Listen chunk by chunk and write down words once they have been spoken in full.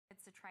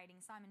trading.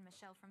 Simon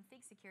Michell from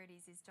FIIG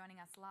Securities is joining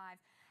us live.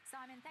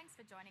 Simon, thanks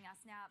for joining us.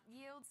 Now,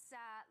 yields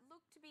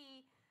look to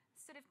be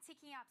sort of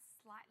ticking up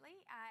slightly.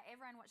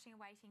 Everyone watching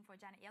and waiting for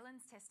Janet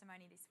Yellen's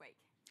testimony this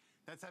week.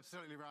 That's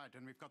absolutely right,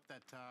 and we've got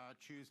that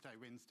Tuesday,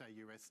 Wednesday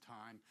US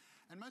time.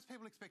 And most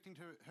people expecting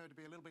her to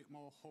be a little bit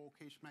more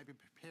hawkish, maybe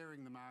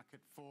preparing the market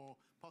for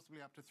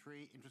possibly up to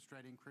 3 interest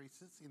rate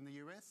increases in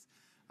the US.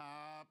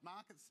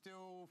 Market's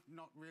still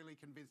not really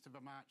convinced of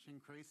a March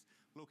increase,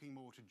 looking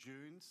more to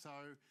June.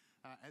 So,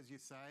 as you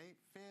say,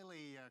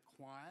 fairly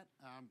quiet.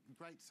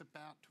 Rates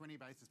about 20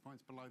 basis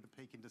points below the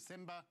peak in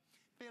December.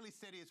 Fairly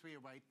steady as we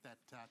await that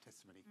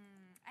testimony.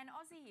 And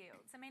Aussie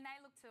yields, I mean, they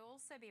look to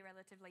also be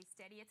relatively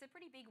steady. It's a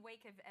pretty big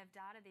week of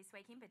data this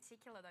week, in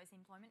particular those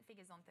employment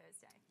figures on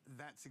Thursday.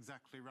 That's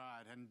exactly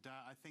right, and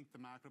I think the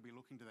market will be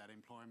looking to that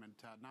employment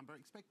number.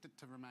 Expect it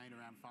to remain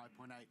around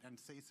 5.8 and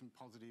see some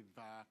positive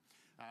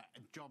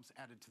jobs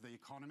added to the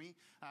economy.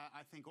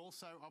 I think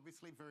also,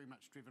 obviously, very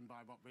much driven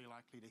by what we're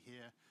likely to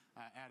hear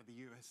out of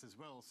the US as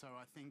well. So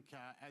I think,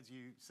 as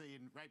you see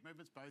in rate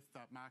movements, both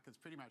markets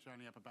pretty much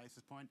only up a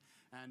basis point,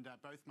 and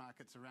both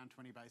markets around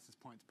 20 basis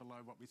points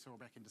below what we saw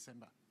back in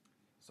December.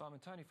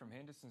 Simon, Tony from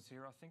Henderson's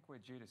here. I think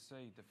we're due to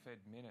see the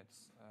Fed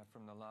minutes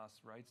from the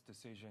last rates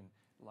decision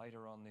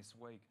later on this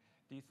week.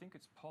 Do you think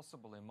it's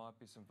possible there might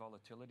be some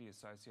volatility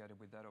associated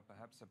with that, or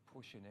perhaps a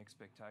push in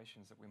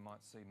expectations that we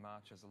might see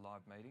March as a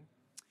live meeting?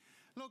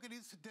 Look, it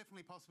is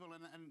definitely possible,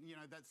 and you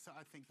know, that's,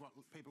 I think, what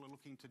people are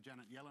looking to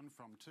Janet Yellen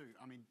from too.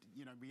 I mean,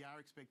 you know, we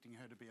are expecting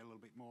her to be a little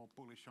bit more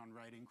bullish on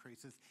rate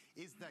increases.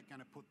 Is that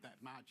going to put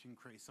that March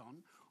increase on,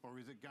 or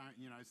is it going,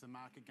 you know, is the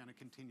market going to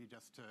continue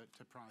just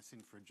to price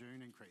in for a June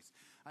increase?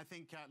 I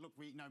think, look,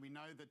 we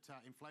know that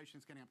inflation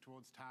is getting up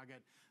towards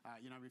target.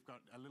 You know, we've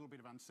got a little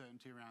bit of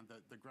uncertainty around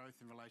the growth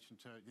in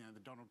relation to, you know, the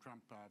Donald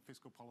Trump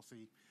fiscal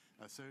policy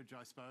surge,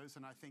 I suppose.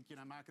 And I think,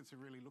 you know, markets are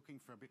really looking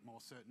for a bit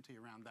more certainty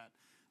around that.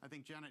 I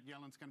think Janet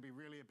Yellen's going to be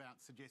really about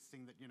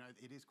suggesting that, you know,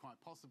 it is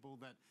quite possible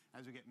that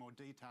as we get more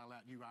detail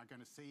out, you are going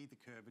to see the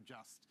curve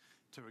adjust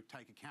to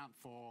take account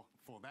for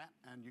that,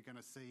 and you're going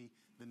to see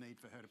the need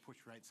for her to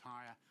push rates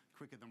higher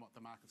quicker than what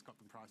the market's got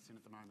them priced in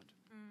at the moment.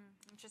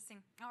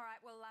 Interesting. All right,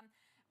 well,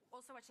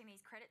 also watching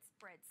these credit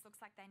spreads,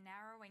 looks like they're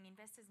narrowing,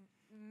 investors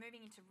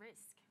moving into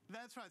risk.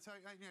 That's right. So,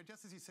 you know,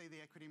 just as you see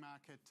the equity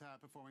market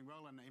performing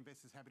well and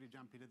investors happy to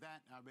jump into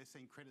that, we're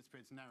seeing credit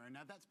spreads narrow.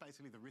 Now, that's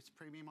basically the risk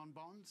premium on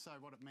bonds. So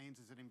what it means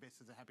is that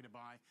investors are happy to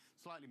buy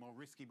slightly more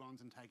risky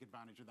bonds and take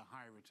advantage of the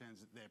higher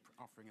returns that they're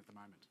offering at the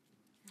moment.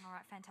 All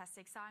right,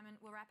 fantastic. Simon,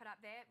 we'll wrap it up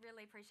there.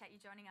 Really appreciate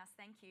you joining us.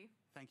 Thank you.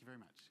 Thank you very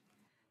much.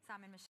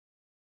 Simon Michell.